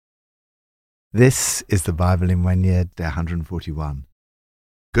This is the Bible in 1 year, day 141.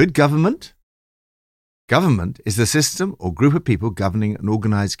 Good government? Government is the system or group of people governing an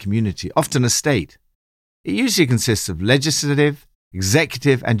organized community, often a state. It usually consists of legislative,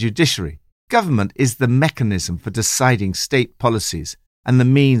 executive, and judiciary. Government is the mechanism for deciding state policies and the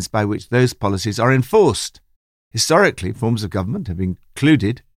means by which those policies are enforced. Historically, forms of government have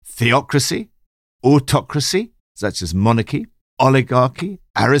included theocracy, autocracy, such as monarchy, oligarchy,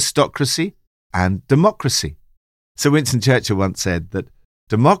 aristocracy, and democracy. Sir Winston Churchill once said that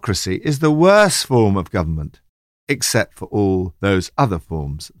democracy is the worst form of government, except for all those other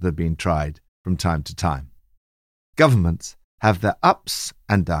forms that have been tried from time to time. Governments have their ups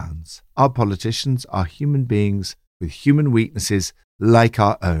and downs. Our politicians are human beings with human weaknesses like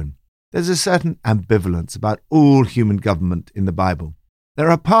our own. There's a certain ambivalence about all human government in the Bible.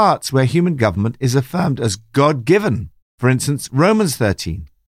 There are parts where human government is affirmed as God-given, for instance, Romans 13,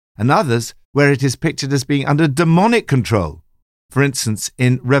 and others where it is pictured as being under demonic control, for instance,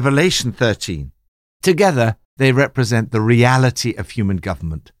 in Revelation 13. Together, they represent the reality of human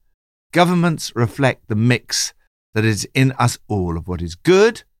government. Governments reflect the mix that is in us all of what is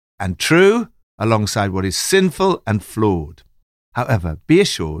good and true, alongside what is sinful and flawed. However, be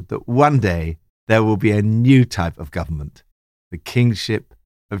assured that one day there will be a new type of government, the kingship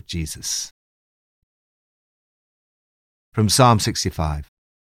of Jesus. From Psalm 65.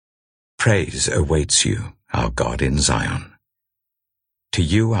 Praise awaits you, our God in Zion. To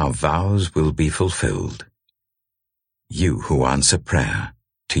you our vows will be fulfilled. You who answer prayer,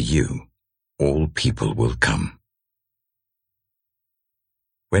 to you all people will come.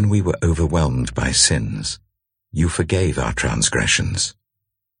 When we were overwhelmed by sins, you forgave our transgressions.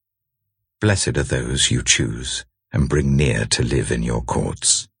 Blessed are those you choose and bring near to live in your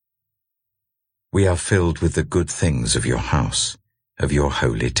courts. We are filled with the good things of your house, of your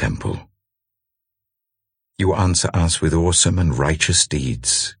holy temple. You answer us with awesome and righteous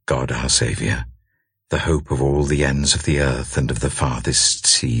deeds, God our Saviour, the hope of all the ends of the earth and of the farthest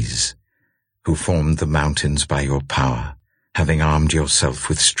seas, who formed the mountains by your power, having armed yourself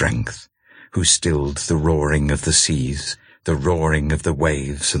with strength, who stilled the roaring of the seas, the roaring of the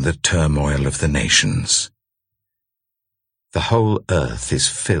waves and the turmoil of the nations. The whole earth is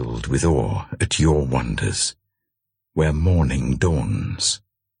filled with awe at your wonders, where morning dawns,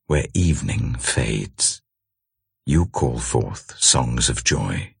 where evening fades. You call forth songs of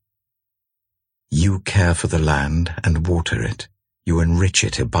joy. You care for the land and water it. You enrich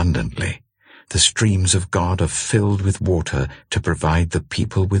it abundantly. The streams of God are filled with water to provide the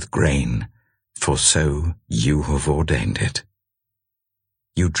people with grain, for so you have ordained it.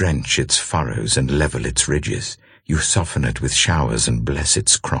 You drench its furrows and level its ridges. You soften it with showers and bless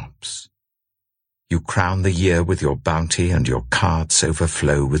its crops. You crown the year with your bounty, and your carts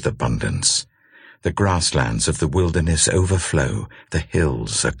overflow with abundance. The grasslands of the wilderness overflow, the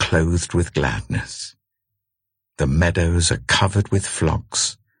hills are clothed with gladness. The meadows are covered with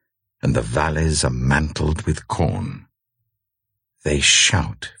flocks, and the valleys are mantled with corn. They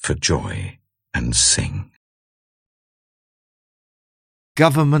shout for joy and sing.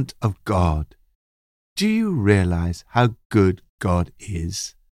 Government of God. Do you realize how good God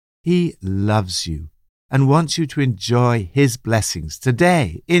is? He loves you and wants you to enjoy His blessings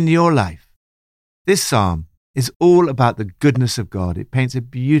today in your life. This psalm is all about the goodness of God. It paints a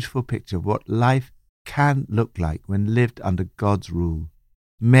beautiful picture of what life can look like when lived under God's rule.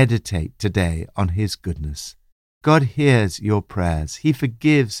 Meditate today on His goodness. God hears your prayers. He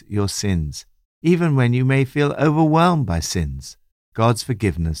forgives your sins, even when you may feel overwhelmed by sins. God's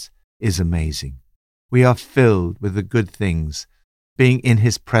forgiveness is amazing. We are filled with the good things, being in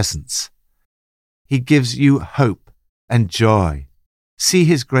His presence. He gives you hope and joy. See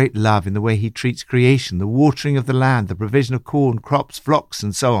His great love in the way He treats creation, the watering of the land, the provision of corn, crops, flocks,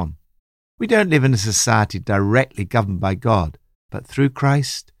 and so on. We don't live in a society directly governed by God, but through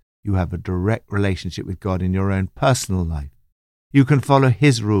Christ, you have a direct relationship with God in your own personal life. You can follow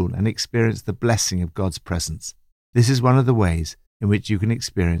His rule and experience the blessing of God's presence. This is one of the ways in which you can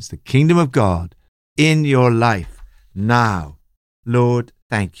experience the kingdom of God in your life now. Lord,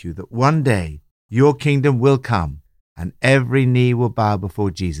 thank you that one day your kingdom will come and every knee will bow before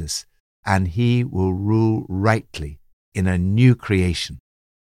Jesus, and He will rule rightly in a new creation.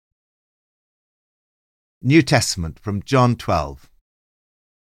 New Testament from John 12.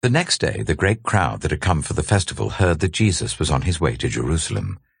 The next day, the great crowd that had come for the festival heard that Jesus was on his way to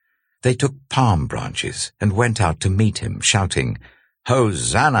Jerusalem. They took palm branches and went out to meet him, shouting,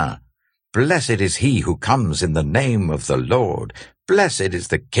 "Hosanna! Blessed is he who comes in the name of the Lord. Blessed is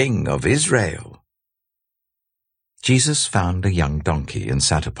the King of Israel." Jesus found a young donkey and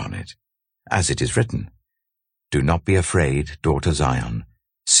sat upon it, as it is written, "Do not be afraid, daughter Zion.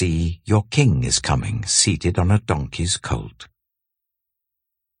 See, your king is coming, seated on a donkey's colt."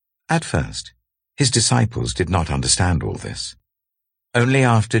 At first, his disciples did not understand all this. Only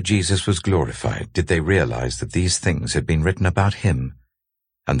after Jesus was glorified did they realize that these things had been written about him,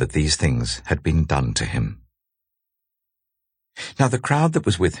 and that these things had been done to him. Now the crowd that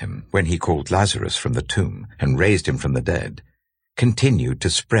was with him, when he called Lazarus from the tomb and raised him from the dead, continued to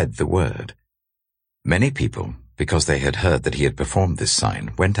spread the word. Many people, because they had heard that he had performed this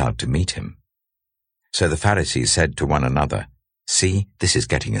sign, went out to meet him. So the Pharisees said to one another, "See, this is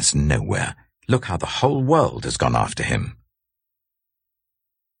getting us nowhere. Look how the whole world has gone after him."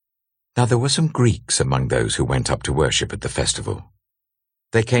 Now there were some Greeks among those who went up to worship at the festival.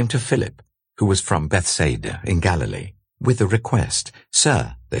 They came to Philip, who was from Bethsaida in Galilee, with a request.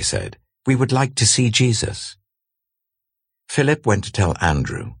 "Sir," they said, "we would like to see Jesus." Philip went to tell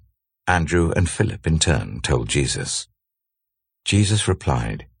Andrew. Andrew and Philip in turn told Jesus. Jesus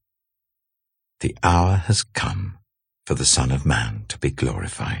replied, "The hour has come for the Son of Man to be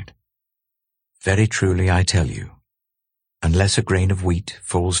glorified. Very truly I tell you, unless a grain of wheat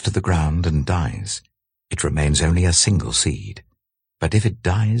falls to the ground and dies, it remains only a single seed. But if it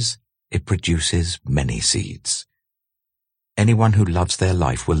dies, it produces many seeds. Anyone who loves their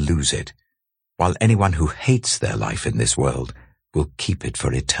life will lose it, while anyone who hates their life in this world will keep it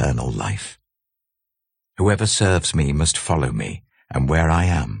for eternal life. Whoever serves me must follow me, and where I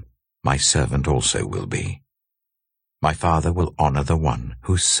am, my servant also will be. My Father will honor the one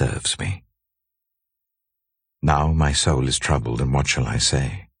who serves me. Now my soul is troubled, and what shall I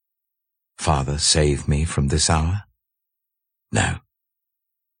say? Father, save me from this hour? No.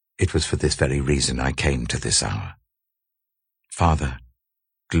 It was for this very reason I came to this hour. Father,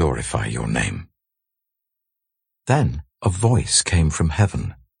 glorify your name." Then a voice came from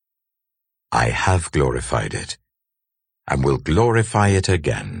heaven. "I have glorified it, and will glorify it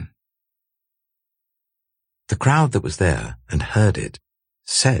again." The crowd that was there and heard it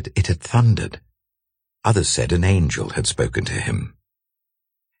said it had thundered. Others said an angel had spoken to him.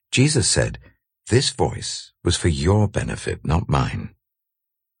 Jesus said, "This voice was for your benefit, not mine.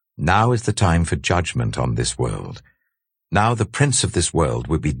 Now is the time for judgment on this world. Now the prince of this world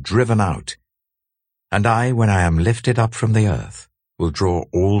will be driven out. And I, when I am lifted up from the earth, will draw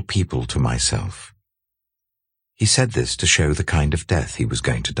all people to myself." He said this to show the kind of death he was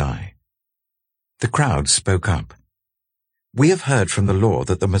going to die. The crowd spoke up. "We have heard from the law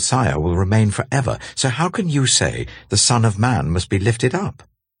that the Messiah will remain forever, so how can you say the Son of Man must be lifted up?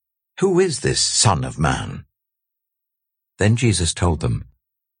 Who is this Son of Man?" Then Jesus told them,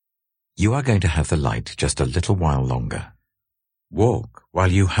 "You are going to have the light just a little while longer. Walk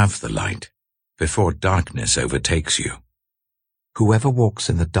while you have the light, before darkness overtakes you. Whoever walks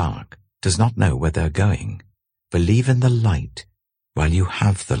in the dark does not know where they're going. Believe in the light while you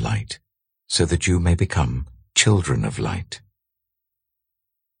have the light, so that you may become children of light."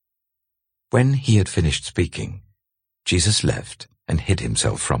 When he had finished speaking, Jesus left and hid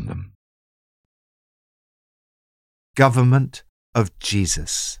himself from them. Government of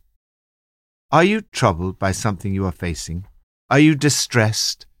Jesus. Are you troubled by something you are facing? Are you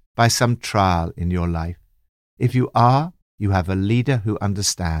distressed by some trial in your life? If you are, you have a leader who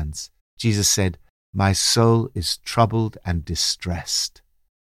understands. Jesus said, "My soul is troubled and distressed."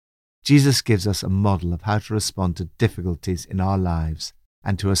 Jesus gives us a model of how to respond to difficulties in our lives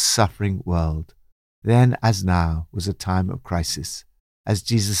and to a suffering world. Then, as now, was a time of crisis. As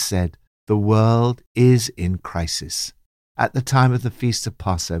Jesus said, the world is in crisis. At the time of the Feast of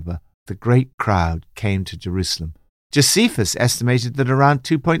Passover, the great crowd came to Jerusalem. Josephus estimated that around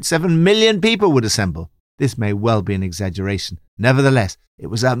 2.7 million people would assemble. This may well be an exaggeration. Nevertheless, it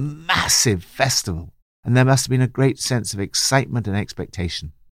was a massive festival, and there must have been a great sense of excitement and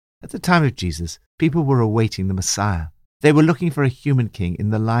expectation. At the time of Jesus, people were awaiting the Messiah. They were looking for a human king in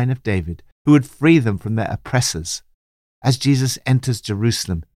the line of David who would free them from their oppressors. As Jesus enters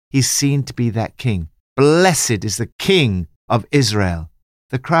Jerusalem, he's seen to be that king. Blessed is the King of Israel.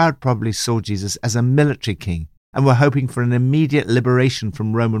 The crowd probably saw Jesus as a military king and were hoping for an immediate liberation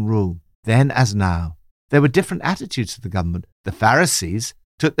from Roman rule. Then, as now, there were different attitudes to the government. The Pharisees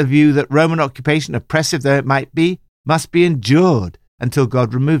took the view that Roman occupation, oppressive though it might be, must be endured until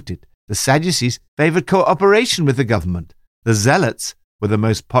God removed it. The Sadducees favored cooperation with the government. The Zealots were the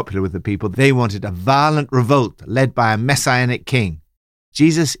most popular with the people. They wanted a violent revolt led by a messianic king.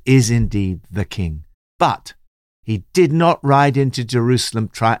 Jesus is indeed the king, but he did not ride into Jerusalem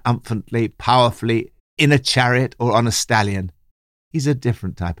triumphantly, powerfully, in a chariot or on a stallion. He's a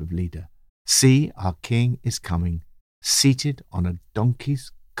different type of leader. See, our king is coming, seated on a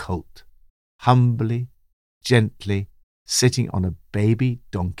donkey's colt. humbly, gently, sitting on a baby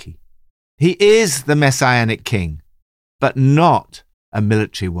donkey. He is the Messianic king, but not a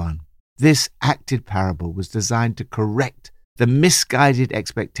military one. This acted parable was designed to correct the misguided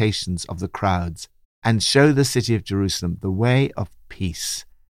expectations of the crowds and show the city of Jerusalem the way of peace.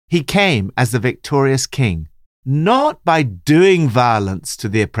 He came as the victorious king, not by doing violence to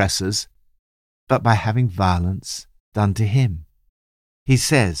the oppressors, but by having violence done to him. He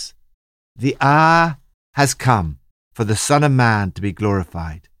says, "The hour has come for the Son of Man to be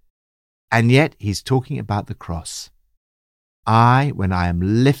glorified." And yet he's talking about the cross. "I, when I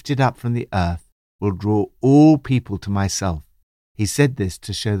am lifted up from the earth, will draw all people to myself." He said this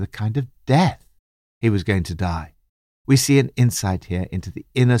to show the kind of death he was going to die. We see an insight here into the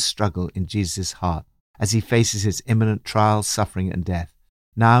inner struggle in Jesus' heart as he faces his imminent trial, suffering, and death.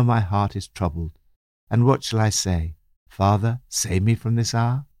 "Now my heart is troubled. And what shall I say? Father, save me from this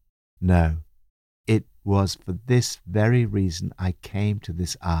hour?" No, it was for this very reason I came to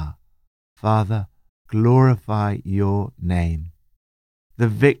this hour. Father, glorify your name. The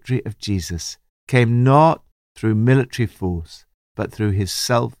victory of Jesus came not through military force, but through his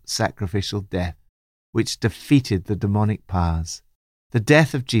self-sacrificial death, which defeated the demonic powers. The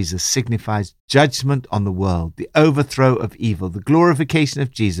death of Jesus signifies judgment on the world, the overthrow of evil, the glorification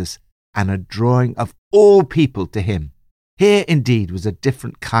of Jesus, and a drawing of all people to him. Here indeed was a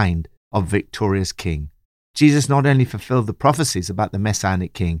different kind of victorious king. Jesus not only fulfilled the prophecies about the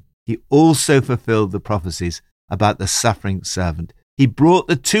Messianic king, he also fulfilled the prophecies about the suffering servant. He brought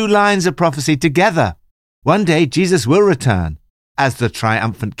the two lines of prophecy together. One day Jesus will return as the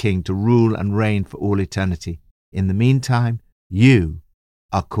triumphant king to rule and reign for all eternity. In the meantime, you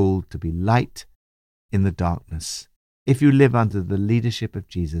are called to be light in the darkness. If you live under the leadership of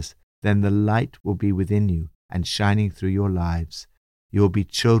Jesus, then the light will be within you and shining through your lives. You will be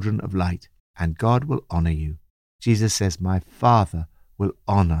children of light, and God will honor you. Jesus says, "My Father will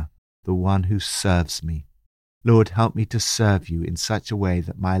honor the one who serves me." Lord, help me to serve you in such a way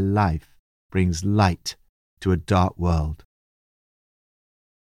that my life brings light to a dark world.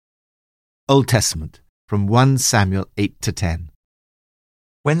 Old Testament, from 1 Samuel 8-10.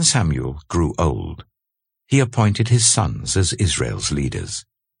 When Samuel grew old, he appointed his sons as Israel's leaders.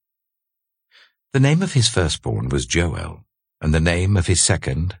 The name of his firstborn was Joel, and the name of his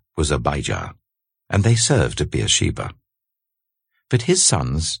second was Abijah, and they served at Beersheba. But his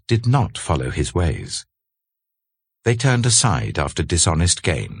sons did not follow his ways. They turned aside after dishonest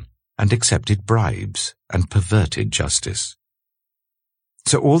gain, and accepted bribes, and perverted justice.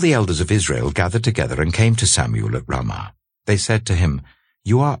 So all the elders of Israel gathered together and came to Samuel at Ramah. They said to him,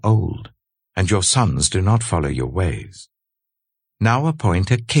 "You are old, and your sons do not follow your ways. Now appoint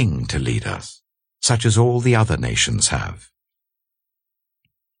a king to lead us, such as all the other nations have."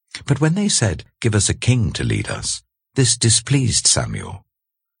 But when they said, "Give us a king to lead us," this displeased Samuel.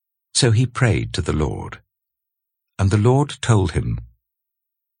 So he prayed to the Lord. And the Lord told him,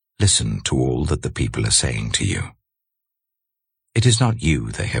 "Listen to all that the people are saying to you. It is not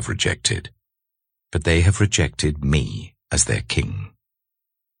you they have rejected, but they have rejected me as their king,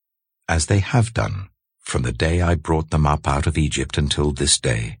 as they have done from the day I brought them up out of Egypt until this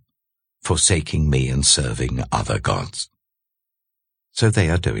day, forsaking me and serving other gods. So they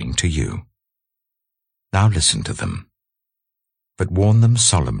are doing to you. Now listen to them, but warn them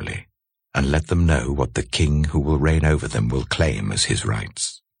solemnly, and let them know what the king who will reign over them will claim as his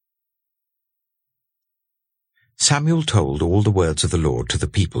rights." Samuel told all the words of the Lord to the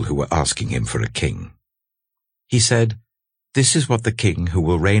people who were asking him for a king. He said, "This is what the king who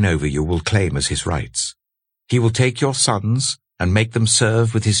will reign over you will claim as his rights. He will take your sons and make them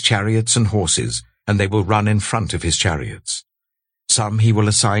serve with his chariots and horses, and they will run in front of his chariots. Some he will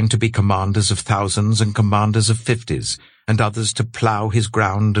assign to be commanders of thousands and commanders of 50s, and others to plough his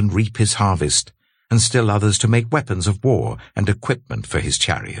ground and reap his harvest, and still others to make weapons of war and equipment for his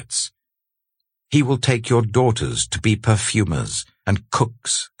chariots. He will take your daughters to be perfumers and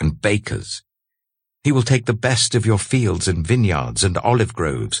cooks and bakers. He will take the best of your fields and vineyards and olive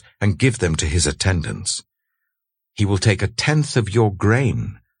groves and give them to his attendants. He will take 1/10 of your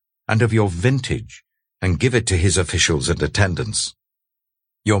grain and of your vintage and give it to his officials and attendants.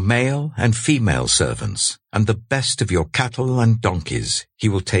 Your male and female servants and the best of your cattle and donkeys he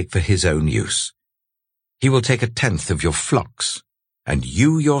will take for his own use. He will take 1/10 of your flocks, and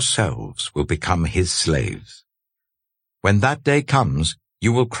you yourselves will become his slaves. When that day comes,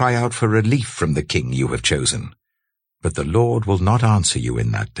 you will cry out for relief from the king you have chosen, but the Lord will not answer you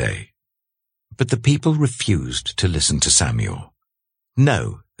in that day." But the people refused to listen to Samuel.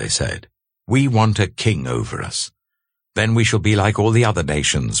 "No," they said, "we want a king over us. Then we shall be like all the other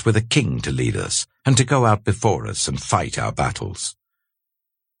nations, with a king to lead us, and to go out before us and fight our battles."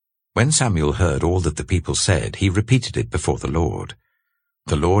 When Samuel heard all that the people said, he repeated it before the Lord.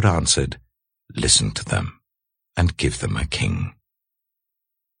 The Lord answered, "Listen to them, and give them a king."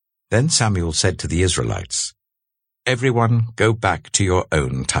 Then Samuel said to the Israelites, "Everyone go back to your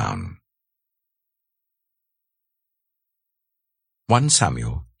own town." 1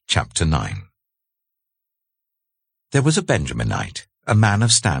 Samuel chapter 9. There was a Benjaminite, a man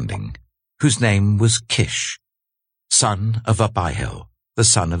of standing, whose name was Kish, son of Abihail, the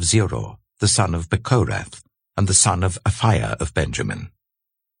son of Zeror, the son of Bechorath, and the son of Aphiah of Benjamin.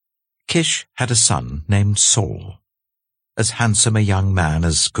 Kish had a son named Saul, as handsome a young man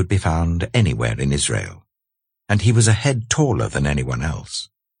as could be found anywhere in Israel, and he was a head taller than anyone else.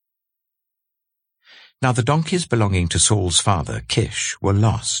 Now the donkeys belonging to Saul's father, Kish, were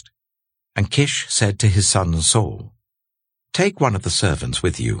lost, and Kish said to his son Saul, "Take one of the servants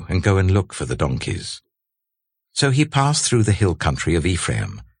with you and go and look for the donkeys." So he passed through the hill country of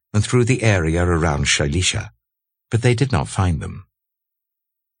Ephraim and through the area around Shalisha, but they did not find them.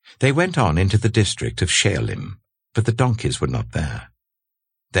 They went on into the district of Shaalim, but the donkeys were not there.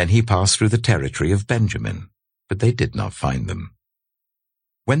 Then he passed through the territory of Benjamin, but they did not find them.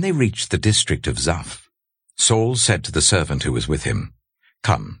 When they reached the district of Zuph, Saul said to the servant who was with him,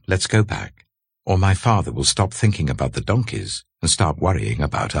 "Come, let's go back, or my father will stop thinking about the donkeys and start worrying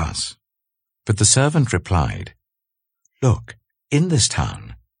about us." But the servant replied, "Look, in this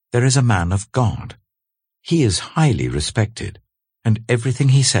town there is a man of God. He is highly respected, and everything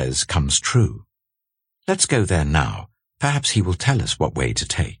he says comes true. Let's go there now. Perhaps he will tell us what way to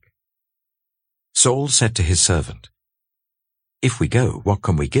take." Saul said to his servant, "If we go, what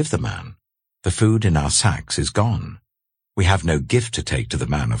can we give the man? The food in our sacks is gone. We have no gift to take to the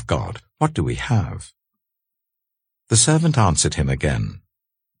man of God. What do we have?" The servant answered him again.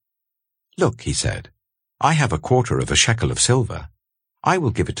 "Look," he said, "I have 1/4 of a shekel of silver. I will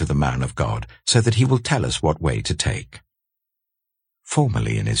give it to the man of God, so that he will tell us what way to take."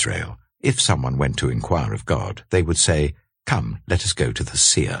 Formerly in Israel, if someone went to inquire of God, they would say, "Come, let us go to the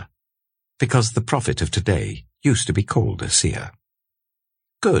seer," because the prophet of today used to be called a seer.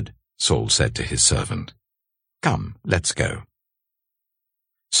 "Good," Saul said to his servant. "Come, let's go."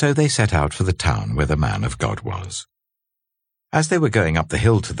 So they set out for the town where the man of God was. As they were going up the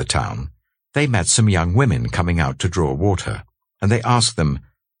hill to the town, they met some young women coming out to draw water, and they asked them,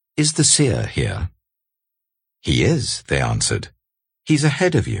 "Is the seer here?" "He is," they answered. "He's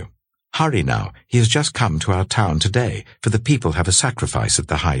ahead of you. Hurry now, he has just come to our town today, for the people have a sacrifice at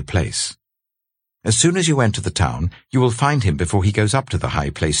the high place. As soon as you enter the town, you will find him before he goes up to the high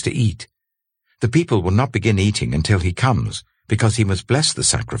place to eat. The people will not begin eating until he comes, because he must bless the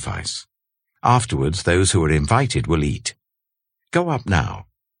sacrifice. Afterwards, those who are invited will eat. Go up now.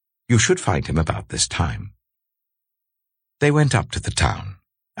 You should find him about this time." They went up to the town,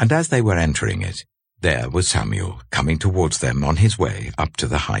 and as they were entering it, there was Samuel coming towards them on his way up to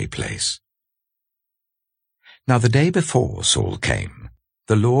the high place. Now the day before Saul came,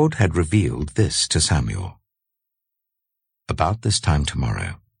 the Lord had revealed this to Samuel. "About this time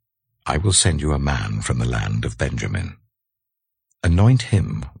tomorrow, I will send you a man from the land of Benjamin. Anoint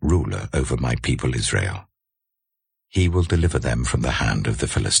him ruler over my people Israel. He will deliver them from the hand of the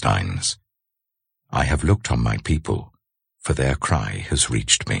Philistines. I have looked on my people, for their cry has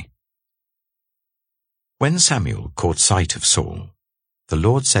reached me." When Samuel caught sight of Saul, the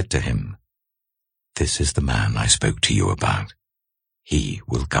Lord said to him, "This is the man I spoke to you about. He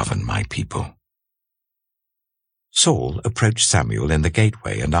will govern my people." Saul approached Samuel in the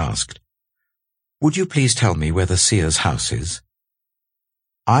gateway and asked, "Would you please tell me where the seer's house is?"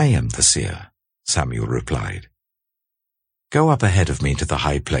 "I am the seer," Samuel replied. "Go up ahead of me to the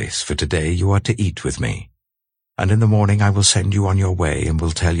high place, for today you are to eat with me, and in the morning I will send you on your way and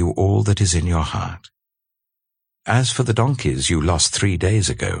will tell you all that is in your heart. As for the donkeys you lost 3 days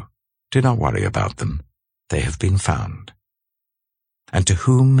ago, do not worry about them. They have been found. And to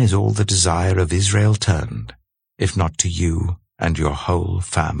whom is all the desire of Israel turned, if not to you and your whole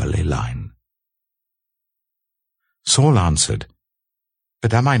family line?" Saul answered,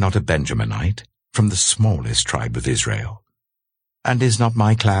 "But am I not a Benjaminite, from the smallest tribe of Israel? And is not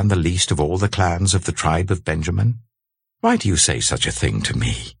my clan the least of all the clans of the tribe of Benjamin? Why do you say such a thing to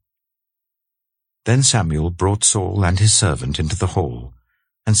me?" Then Samuel brought Saul and his servant into the hall,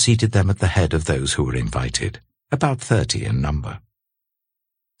 and seated them at the head of those who were invited, about 30 in number.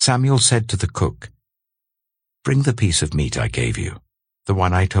 Samuel said to the cook, "Bring the piece of meat I gave you, the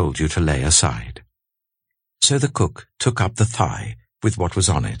one I told you to lay aside." So the cook took up the thigh with what was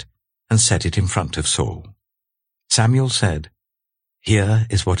on it, and set it in front of Saul. Samuel said, "Here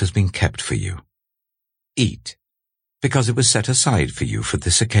is what has been kept for you. Eat, because it was set aside for you for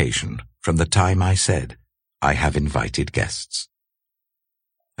this occasion from the time I said, I have invited guests."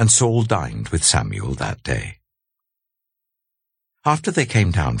 And Saul dined with Samuel that day. After they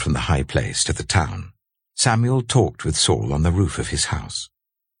came down from the high place to the town, Samuel talked with Saul on the roof of his house.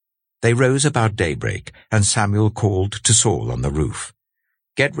 They rose about daybreak, and Samuel called to Saul on the roof,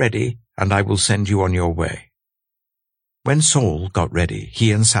 "Get ready, and I will send you on your way." When Saul got ready,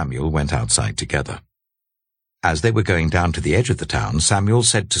 he and Samuel went outside together. As they were going down to the edge of the town, Samuel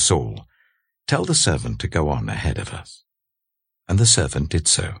said to Saul, "Tell the servant to go on ahead of us." And the servant did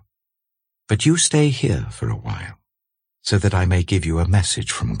so. "But you stay here for a while, so that I may give you a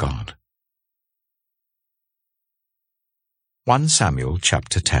message from God." 1 Samuel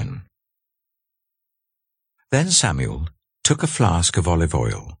chapter 10. Then Samuel took a flask of olive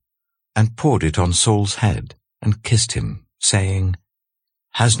oil and poured it on Saul's head and kissed him, saying,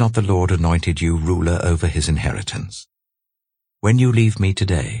 "Has not the Lord anointed you ruler over his inheritance? When you leave me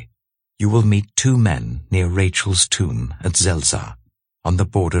today, you will meet 2 men near Rachel's tomb at Zelzah, on the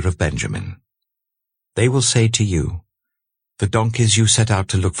border of Benjamin. They will say to you, 'The donkeys you set out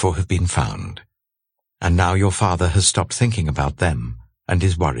to look for have been found,' and now your father has stopped thinking about them and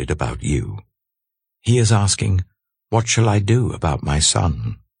is worried about you. He is asking, 'What shall I do about my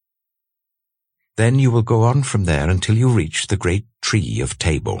son?' Then you will go on from there until you reach the great tree of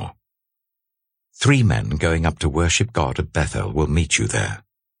Tabor. 3 men going up to worship God at Bethel will meet you there.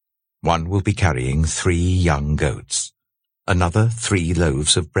 One will be carrying 3 young goats, another 3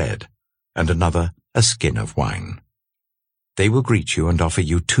 loaves of bread, and another a skin of wine. They will greet you and offer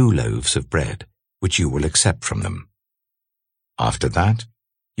you 2 loaves of bread, which you will accept from them. After that,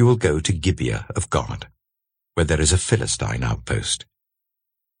 you will go to Gibeah of God, where there is a Philistine outpost.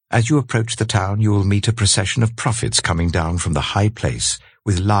 As you approach the town, you will meet a procession of prophets coming down from the high place,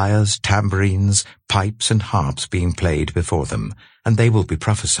 with lyres, tambourines, pipes, and harps being played before them, and they will be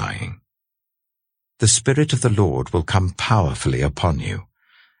prophesying. The Spirit of the Lord will come powerfully upon you,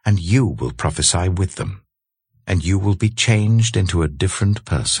 and you will prophesy with them, and you will be changed into a different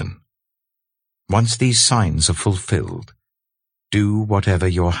person. Once these signs are fulfilled, do whatever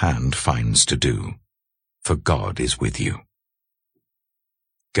your hand finds to do, for God is with you.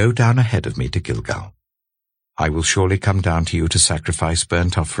 Go down ahead of me to Gilgal. I will surely come down to you to sacrifice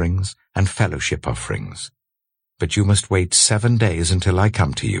burnt offerings and fellowship offerings, but you must wait 7 days until I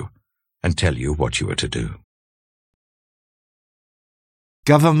come to you and tell you what you are to do."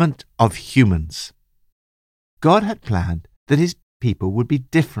 Government of humans. God had planned that his people would be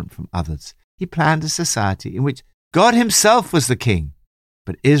different from others. He planned a society in which God himself was the king,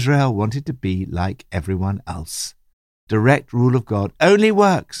 but Israel wanted to be like everyone else. Direct rule of God only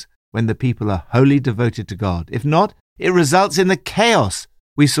works when the people are wholly devoted to God. If not, it results in the chaos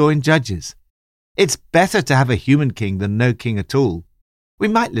we saw in Judges. It's better to have a human king than no king at all. We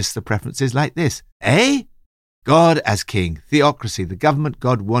might list the preferences like this. A. God as king, theocracy, the government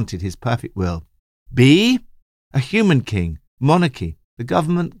God wanted, his perfect will. B. A human king, monarchy, the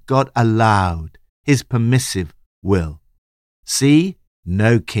government God allowed, his permissive will. C.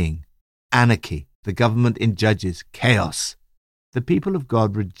 No king, anarchy, the government in Judges, chaos. The people of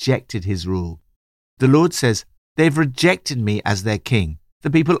God rejected his rule. The Lord says, "They've rejected me as their king."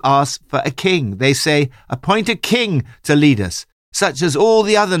 The people ask for a king. They say, "Appoint a king to lead us, such as all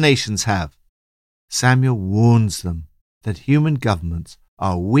the other nations have." Samuel warns them that human governments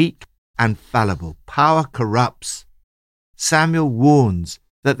are weak and fallible. Power corrupts. Samuel warns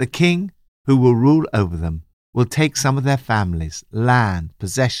that the king who will rule over them will take some of their families, land,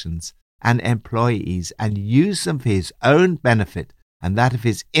 possessions, and employees and use them for his own benefit and that of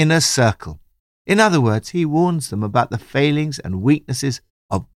his inner circle. In other words, he warns them about the failings and weaknesses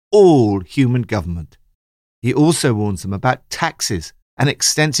of all human government. He also warns them about taxes and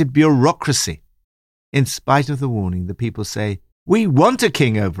extensive bureaucracy. In spite of the warning, the people say, "We want a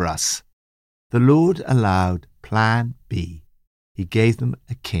king over us." The Lord allowed Plan B. He gave them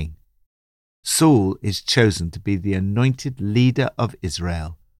a king. Saul is chosen to be the anointed leader of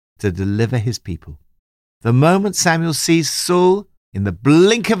Israel, to deliver his people. The moment Samuel sees Saul, in the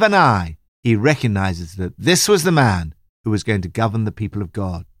blink of an eye, he recognizes that this was the man who was going to govern the people of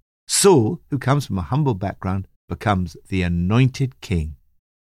God. Saul, who comes from a humble background, becomes the anointed king.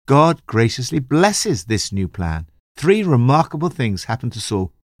 God graciously blesses this new plan. 3 remarkable things happen to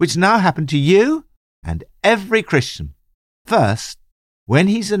Saul, which now happen to you and every Christian. First, when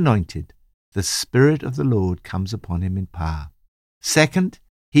he's anointed, the Spirit of the Lord comes upon him in power. Second,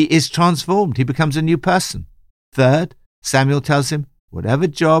 he is transformed. He becomes a new person. Third, Samuel tells him, whatever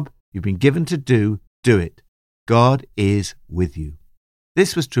job you've been given to do, do it. God is with you.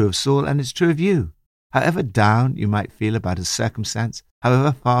 This was true of Saul, and it's true of you. However down you might feel about a circumstance,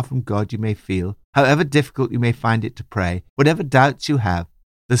 however far from God you may feel, however difficult you may find it to pray, whatever doubts you have,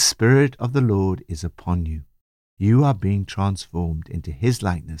 the Spirit of the Lord is upon you. You are being transformed into His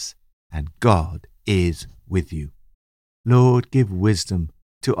likeness, and God is with you. Lord, give wisdom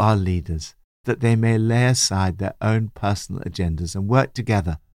to our leaders, that they may lay aside their own personal agendas and work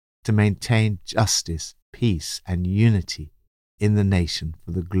together to maintain justice, peace, and unity in the nation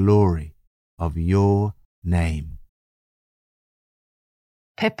for the glory of your name.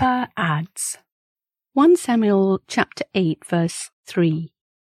 Pippa adds 1 Samuel chapter 8 verse 3.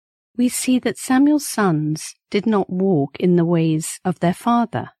 We see that Samuel's sons did not walk in the ways of their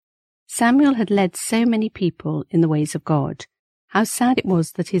father. Samuel had led so many people in the ways of God. How sad it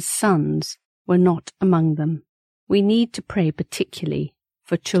was that his sons were not among them. We need to pray particularly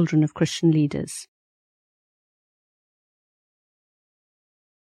for children of Christian leaders.